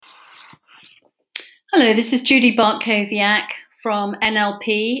Hello, this is Judy Bartkowiak from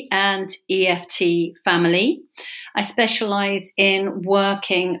NLP and EFT Family. I specialise in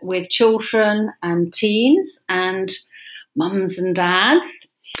working with children and teens and mums and dads.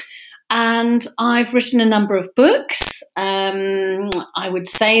 And I've written a number of books. I would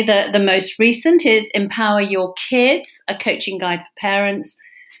say that the most recent is Empower Your Kids, a coaching guide for parents.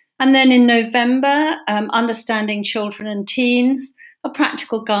 And then in November, Understanding Children and Teens, a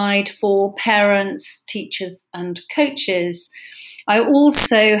practical guide for parents, teachers, and coaches. I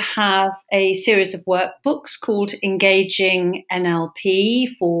also have a series of workbooks called Engaging NLP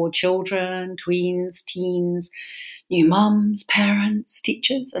for children, tweens, teens, new mums, parents,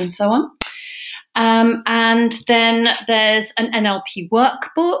 teachers, and so on. And then there's an NLP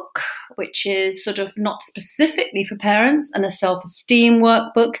workbook, which is sort of not specifically for parents, and a self-esteem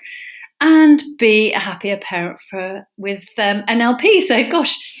workbook, and be a happier parent with NLP. So,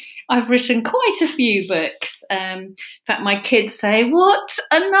 gosh, I've written quite a few books. In fact, my kids say, "What,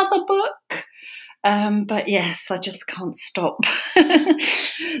 another book?" But yes, I just can't stop.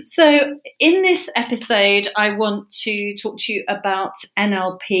 So in this episode, I want to talk to you about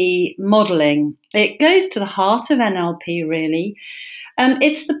NLP modelling. It goes to the heart of NLP, really.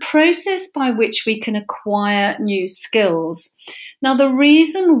 It's the process by which we can acquire new skills. Now, the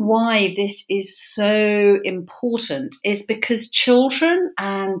reason why this is so important is because children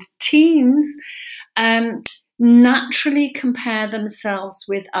and teens naturally compare themselves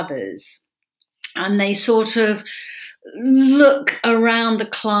with others. And they sort of look around the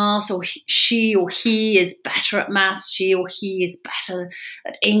class, or she or he is better at maths, she or he is better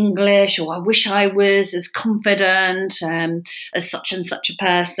at English, or I wish I was as confident as such and such a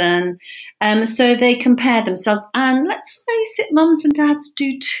person. So they compare themselves. And let's face it, mums and dads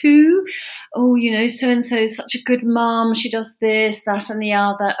do too. Oh, so-and-so is such a good mum, she does this, that, and the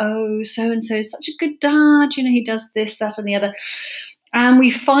other. Oh, so-and-so is such a good dad, he does this, that, and the other. And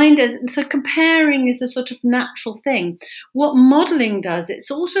we find so comparing is a sort of natural thing. What modelling does, it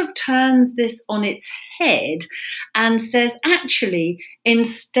sort of turns this on its head and says, actually,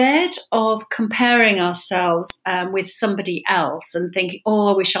 instead of comparing ourselves with somebody else and thinking, oh,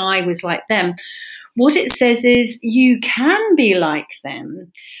 I wish I was like them, what it says is you can be like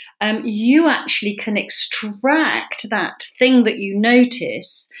them. You actually can extract that thing that you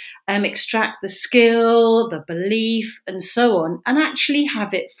notice, extract the skill, the belief, and so on, and actually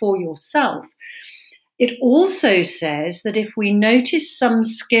have it for yourself. It also says that if we notice some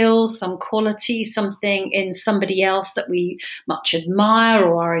skill, some quality, something in somebody else that we much admire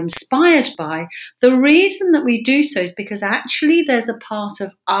or are inspired by, the reason that we do so is because actually there's a part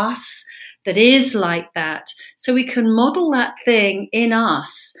of us that is like that. So we can model that thing in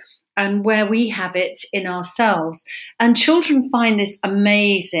us and where we have it in ourselves. And children find this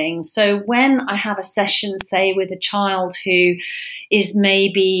amazing. So when I have a session, say, with a child who is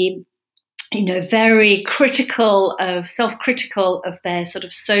maybe very self-critical of their sort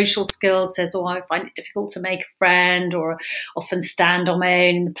of social skills, says, oh, I find it difficult to make a friend, or often stand on my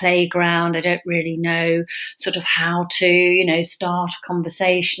own in the playground. I don't really know sort of how to, start a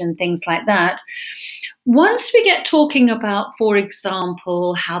conversation and things like that. Once we get talking about, for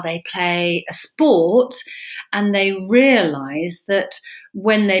example, how they play a sport, and they realise that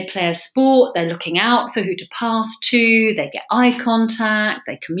when they play a sport, they're looking out for who to pass to, they get eye contact,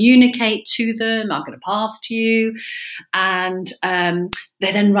 they communicate to them, I'm going to pass to you, and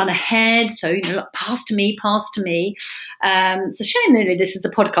they then run ahead, so, look, pass to me, pass to me. It's a shame, really, this is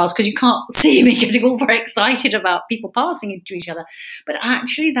a podcast because you can't see me getting all very excited about people passing into each other, but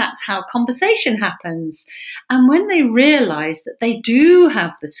actually that's how conversation happens. And when they realise that they do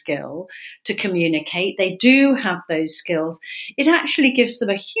have the skill to communicate, they do have those skills, it actually gives them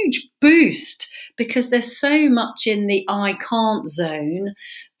a huge boost because they're so much in the I can't zone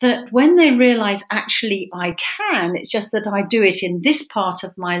that when they realise, actually, I can, it's just that I do it in this part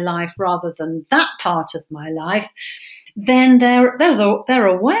of my life rather than that part of my life, then they're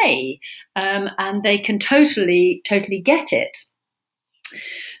away, and they can totally get it.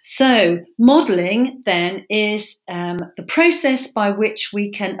 So modelling then is the process by which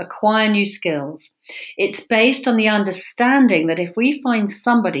we can acquire new skills. It's based on the understanding that if we find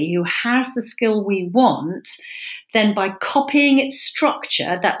somebody who has the skill we want, then by copying its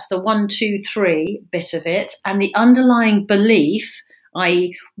structure, that's the 1, 2, 3 bit of it, and the underlying belief,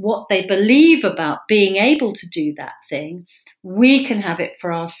 i.e. what they believe about being able to do that thing, we can have it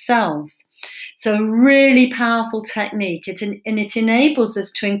for ourselves. It's a really powerful technique, and it enables us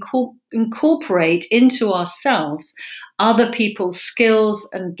to incorporate into ourselves other people's skills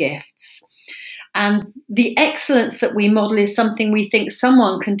and gifts. And the excellence that we model is something we think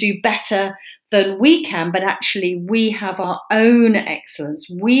someone can do better than we can, but actually we have our own excellence.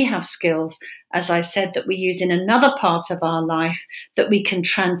 We have skills, as I said, that we use in another part of our life that we can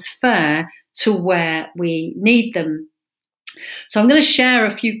transfer to where we need them. So I'm going to share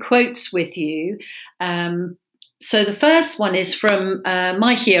a few quotes with you. So the first one is from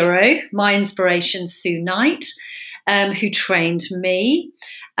my hero, my inspiration, Sue Knight, who trained me.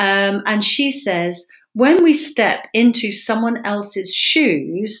 And she says, when we step into someone else's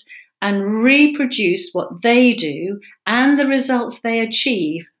shoes and reproduce what they do and the results they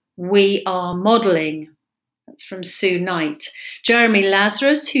achieve, we are modeling. That's from Sue Knight. Jeremy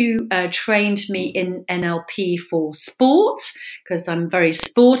Lazarus, who trained me in NLP for sports, because I'm very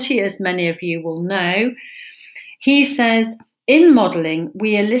sporty, as many of you will know. He says, in modeling,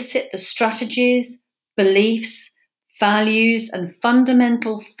 we elicit the strategies, beliefs, values, and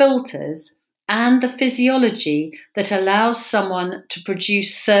fundamental filters and the physiology that allows someone to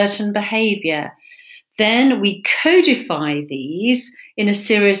produce certain behavior. Then we codify these in a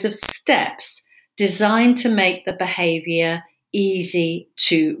series of steps designed to make the behavior easy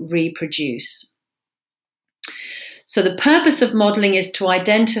to reproduce. So the purpose of modeling is to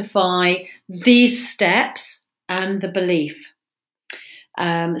identify these steps and the belief.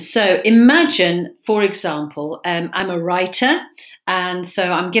 So imagine, for example, I'm a writer, and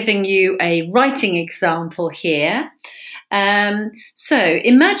so I'm giving you a writing example here. So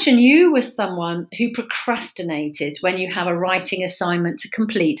imagine you were someone who procrastinated when you have a writing assignment to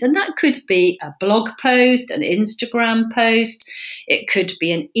complete. And that could be a blog post, an Instagram post. It could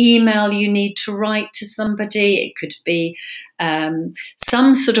be an email you need to write to somebody. It could be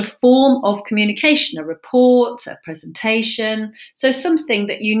some sort of form of communication, a report, a presentation. So something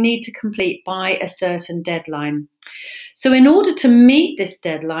that you need to complete by a certain deadline. So in order to meet this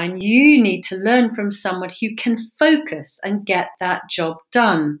deadline, you need to learn from someone who can focus and get that job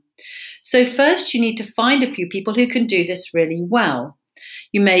done. So first, you need to find a few people who can do this really well.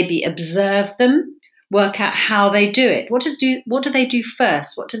 You maybe observe them, work out how they do it. What do they do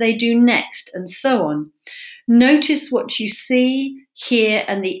first? What do they do next? And so on. Notice what you see, hear,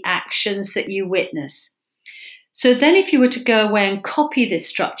 and the actions that you witness. So then if you were to go away and copy this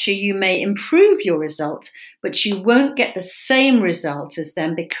structure, you may improve your result, but you won't get the same result as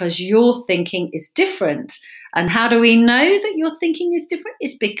them because your thinking is different. And how do we know that your thinking is different?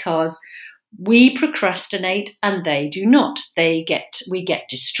 It's because we procrastinate and they do not. We get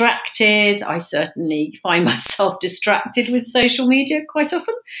distracted. I certainly find myself distracted with social media quite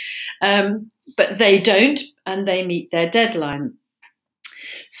often, but they don't, and they meet their deadline.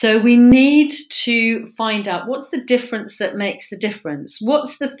 So we need to find out what's the difference that makes the difference.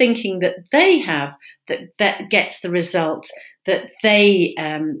 What's the thinking that they have that gets the result that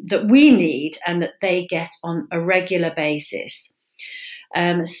that we need and that they get on a regular basis.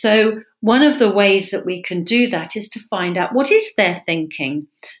 So one of the ways that we can do that is to find out what is their thinking.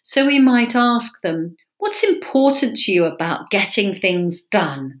 So we might ask them, what's important to you about getting things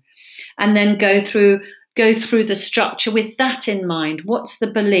done? And then go through the structure with that in mind. What's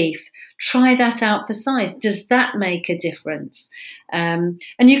the belief? Try that out for size. Does that make a difference? And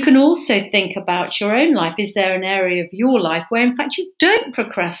you can also think about your own life. Is there an area of your life where, in fact, you don't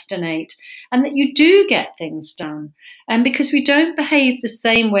procrastinate and that you do get things done? And because we don't behave the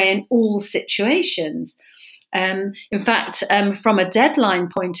same way in all situations. In fact, from a deadline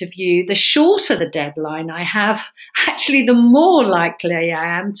point of view, the shorter the deadline I have, actually, the more likely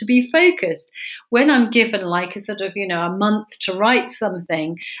I am to be focused. When I'm given like a sort of, a month to write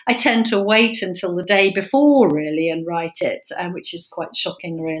something, I tend to wait until the day before, really, and write it, which is quite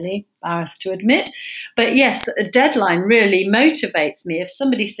shocking, really, embarrassed to admit. But yes, a deadline really motivates me. If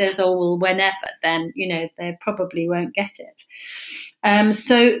somebody says, oh, well, whenever, then, they probably won't get it.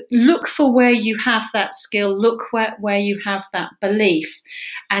 So look for where you have that skill, look where you have that belief,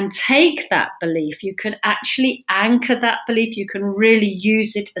 and take that belief. You can actually anchor that belief. You can really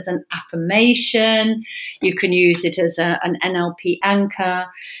use it as an affirmation. You can use it as an NLP anchor.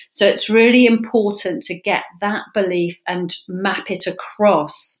 So it's really important to get that belief and map it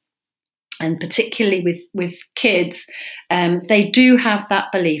across. And particularly with kids, they do have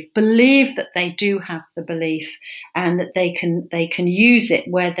that believe that they do have the belief and that they can use it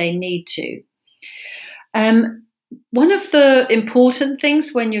where they need to. One of the important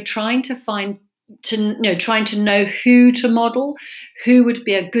things when you're trying to find trying to know who to model, who would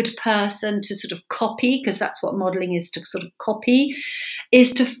be a good person to sort of copy, because that's what modeling is, to sort of copy,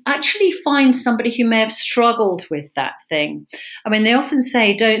 is to actually find somebody who may have struggled with that thing. I mean, they often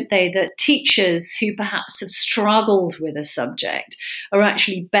say, don't they, that teachers who perhaps have struggled with a subject are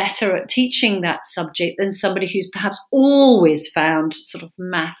actually better at teaching that subject than somebody who's perhaps always found sort of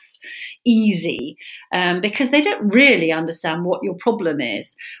maths easy, because they don't really understand what your problem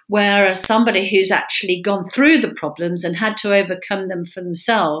is. Whereas somebody who's actually gone through the problems and had to overcome them for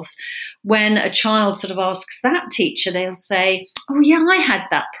themselves, when a child sort of asks that teacher, they'll say, oh yeah, I had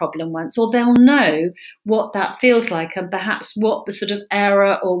that problem once, or they'll know what that feels like, and perhaps what the sort of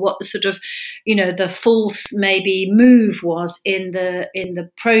error, or what the sort of, the false maybe move was in the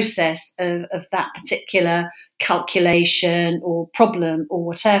process of that particular calculation or problem or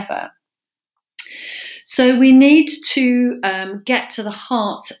whatever. So we need to get to the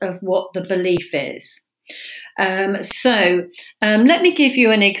heart of what the belief is. Let me give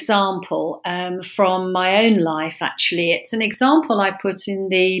you an example from my own life, actually. It's an example I put in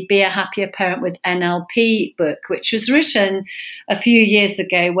the Be a Happier Parent with NLP book, which was written a few years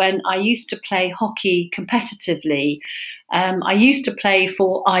ago when I used to play hockey competitively. I used to play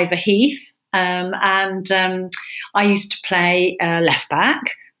for Ivor Heath, and I used to play left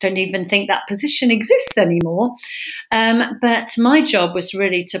back. Don't even think that position exists anymore. But my job was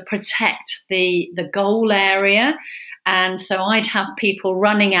really to protect the goal area. And so I'd have people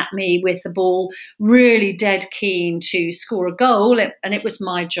running at me with the ball, really dead keen to score a goal. And it was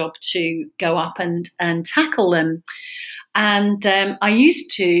my job to go up and tackle them. And I used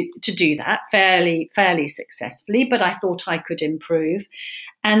to do that fairly successfully, but I thought I could improve.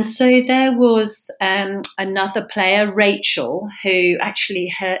 And so there was another player, Rachel, who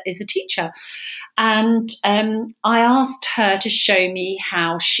actually is a teacher. And I asked her to show me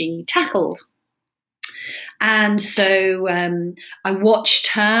how she tackled. And so I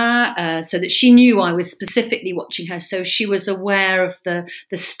watched her so that she knew I was specifically watching her. So she was aware of the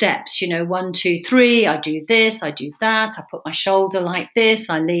steps, 1, 2, 3, I do this, I do that, I put my shoulder like this,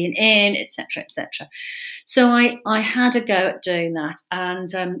 I lean in, etc., etc. So I had a go at doing that.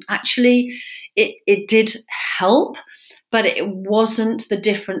 And actually it did help, but it wasn't the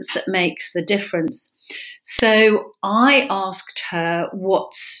difference that makes the difference. So I asked her,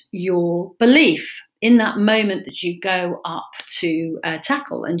 what's your belief in that moment that you go up to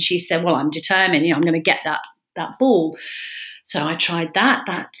tackle? And she said, well, I'm determined, I'm going to get that ball. So I tried that.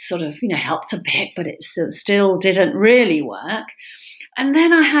 That sort of, helped a bit, but it still didn't really work. And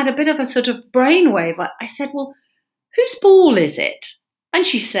then I had a bit of a sort of brainwave. I said, well, whose ball is it? And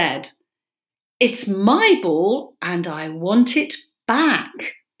she said, it's my ball and I want it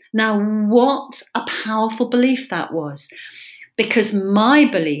back. Now, what a powerful belief that was, because my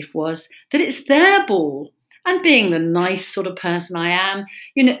belief was that it's their ball. And being the nice sort of person I am,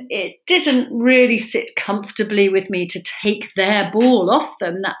 it didn't really sit comfortably with me to take their ball off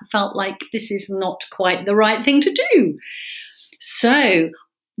them. That felt like this is not quite the right thing to do. So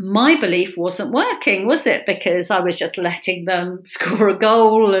my belief wasn't working, was it? Because I was just letting them score a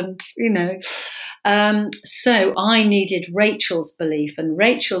goal and, so I needed Rachel's belief, and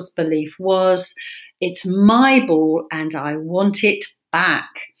Rachel's belief was, it's my ball and I want it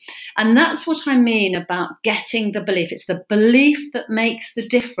back. And that's what I mean about getting the belief. It's the belief that makes the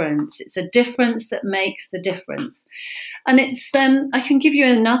difference. It's the difference that makes the difference. And it's, I can give you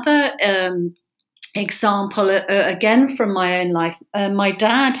another example again from my own life. My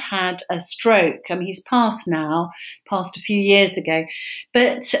dad had a stroke. He's passed now, passed a few years ago,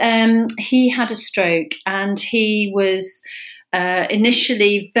 but he had a stroke, and he was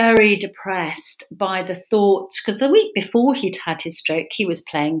initially very depressed by the thought, because the week before he'd had his stroke, he was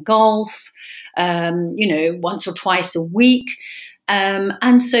playing golf, once or twice a week.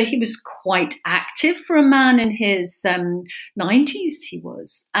 And so he was quite active for a man in his 90s. He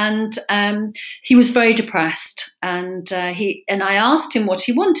was, and he was very depressed. And I asked him what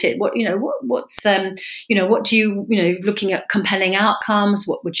he wanted. What do you looking at compelling outcomes?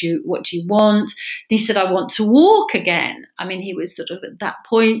 What do you want? And he said, I want to walk again. I mean, he was sort of at that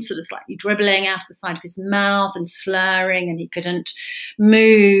point, sort of slightly dribbling out of the side of his mouth and slurring, and he couldn't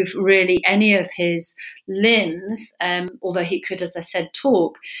move really any of his limbs, although he could, as I said,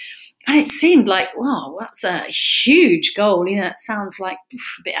 talk. And it seemed like, wow, that's a huge goal. It sounds like a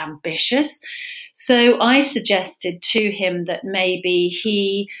bit ambitious. So I suggested to him that maybe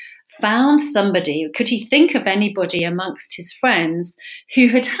he found somebody, could he think of anybody amongst his friends who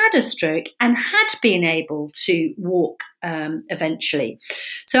had had a stroke and had been able to walk eventually.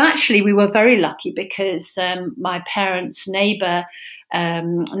 So actually, we were very lucky because my parents' neighbour,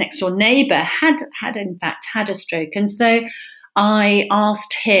 next door neighbour, had in fact had a stroke, and so I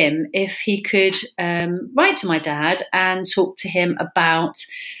asked him if he could write to my dad and talk to him about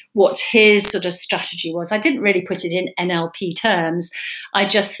what his sort of strategy was. I didn't really put it in NLP terms. I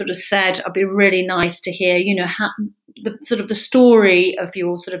just sort of said, it'd be really nice to hear, how the sort of the story of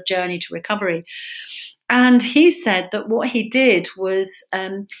your sort of journey to recovery. And he said that what he did was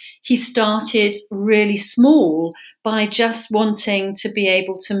he started really small by just wanting to be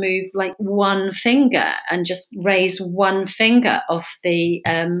able to move like one finger and just raise one finger off the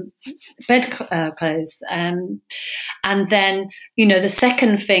bedclothes. And then, the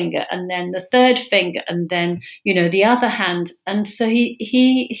second finger, and then the third finger, and then, the other hand. And so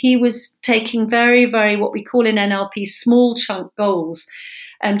he was taking very, very, what we call in NLP, small chunk goals,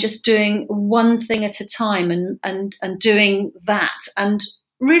 just doing one thing at a time and doing that and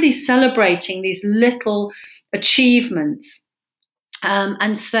really celebrating these little achievements.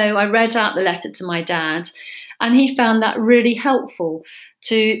 And so I read out the letter to my dad, and he found that really helpful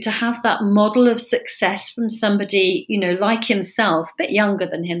to have that model of success from somebody, like himself, a bit younger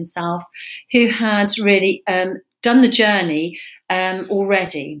than himself, who had really done the journey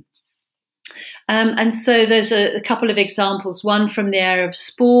already. And so there's a couple of examples, one from the area of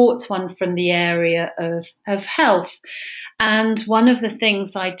sports, one from the area of health. And one of the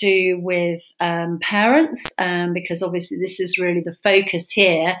things I do with parents, because obviously this is really the focus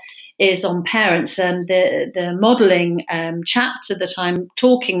here, is on parents. The modelling chapter that I'm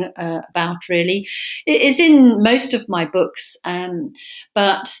talking about really is in most of my books,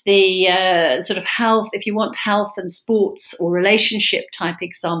 but the sort of health, if you want health and sports or relationship type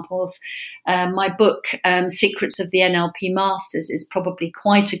examples, my book, Secrets of the NLP Masters, is probably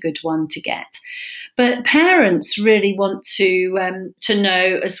quite a good one to get. But parents really want to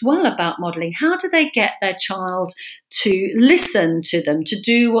know as well about modelling. How do they get their child to listen to them, to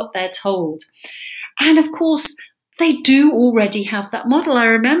do what they're told? And of course, they do already have that model. I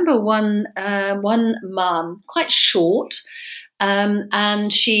remember one mum, quite short,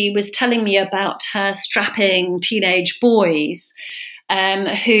 and she was telling me about her strapping teenage boys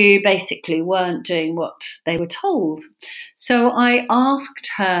who basically weren't doing what they were told. So I asked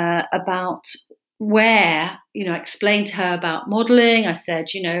her about explained to her about modelling. I said,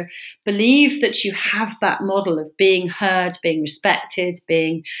 believe that you have that model of being heard, being respected,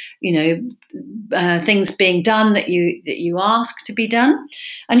 being, things being done that you ask to be done.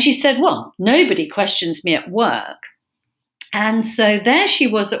 And she said, well, nobody questions me at work. And so there she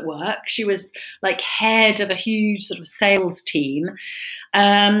was at work. She was like head of a huge sort of sales team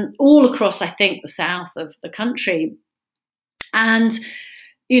all across, I think, the south of the country. And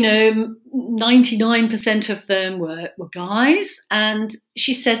 99% of them were guys, and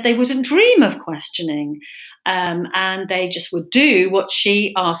she said they wouldn't dream of questioning, and they just would do what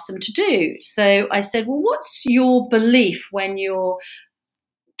she asked them to do. So I said, well, what's your belief when you're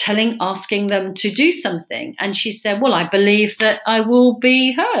asking them to do something? And she said, well, I believe that I will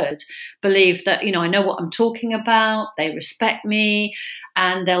be heard, believe that, I know what I'm talking about, they respect me,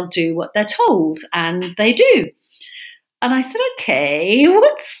 and they'll do what they're told, and they do. And I said, okay,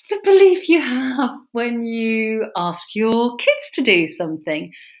 what's the belief you have when you ask your kids to do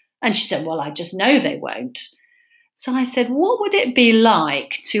something? And she said, well, I just know they won't. So I said, what would it be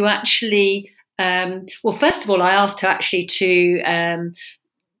like to actually, well, first of all, I asked her actually to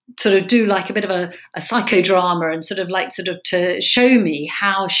sort of do like a bit of a psychodrama and sort of to show me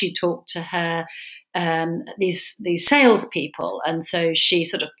how she talked to her, these salespeople. And so she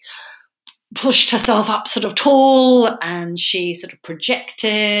sort of pushed herself up sort of tall, and she sort of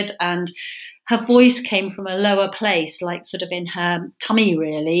projected, and her voice came from a lower place, like sort of in her tummy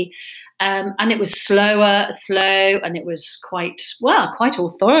really. And it was slow, and it was quite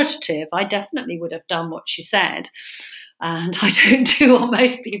authoritative. I definitely would have done what she said, and I don't do what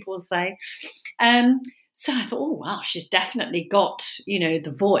most people say. So I thought, oh wow, she's definitely got,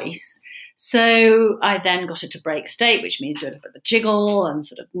 the voice. So I then got her to break state, which means do a bit of a jiggle and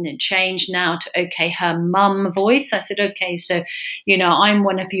sort of change now to, okay, her mum voice. I said, okay, so, I'm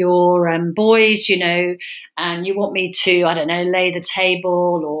one of your boys, and you want me to, I don't know, lay the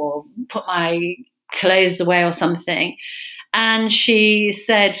table or put my clothes away or something. And she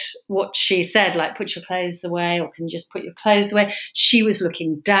said what she said, like, put your clothes away, or can you just put your clothes away? She was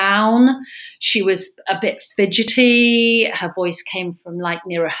looking down. She was a bit fidgety. Her voice came from like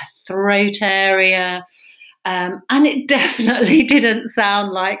nearer her throat area. And it definitely didn't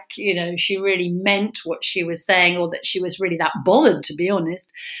sound like, she really meant what she was saying or that she was really that bothered, to be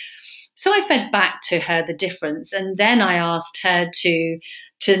honest. So I fed back to her the difference. And then I asked her to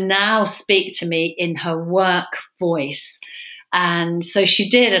now speak to me in her work voice. And so she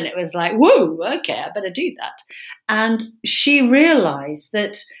did. And it was like, whoa, okay, I better do that. And she realized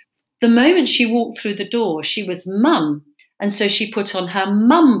that the moment she walked through the door, she was mum. And so she put on her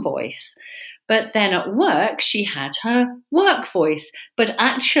mum voice. But then at work, she had her work voice. But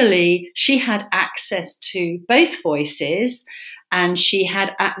actually, she had access to both voices. And she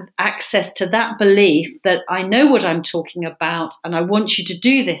had access to that belief that I know what I'm talking about and I want you to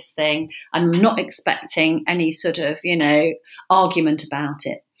do this thing. I'm not expecting any sort of, argument about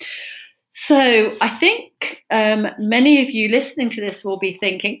it. So I think many of you listening to this will be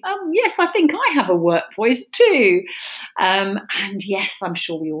thinking, yes, I think I have a work voice too. And yes, I'm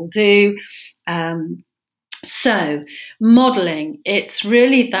sure we all do. So modeling, it's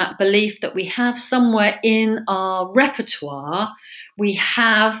really that belief that we have somewhere in our repertoire, we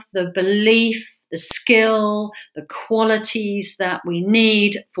have the belief, the skill, the qualities that we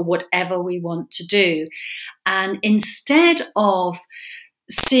need for whatever we want to do. And instead of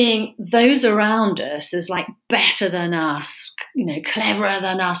seeing those around us as like better than us, cleverer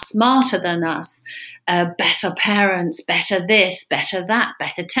than us, smarter than us, better parents, better this, better that,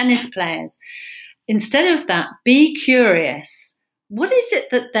 better tennis players. Instead of that, be curious. What is it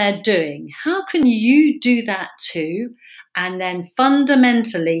that they're doing? How can you do that too? And then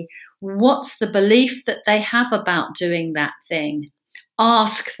fundamentally, what's the belief that they have about doing that thing?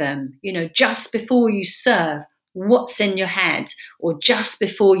 Ask them, just before you serve, what's in your head? Or just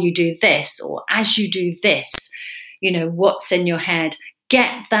before you do this, or as you do this, what's in your head?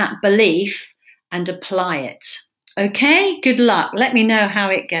 Get that belief and apply it. Okay, good luck. Let me know how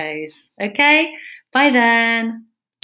it goes. Okay, bye then.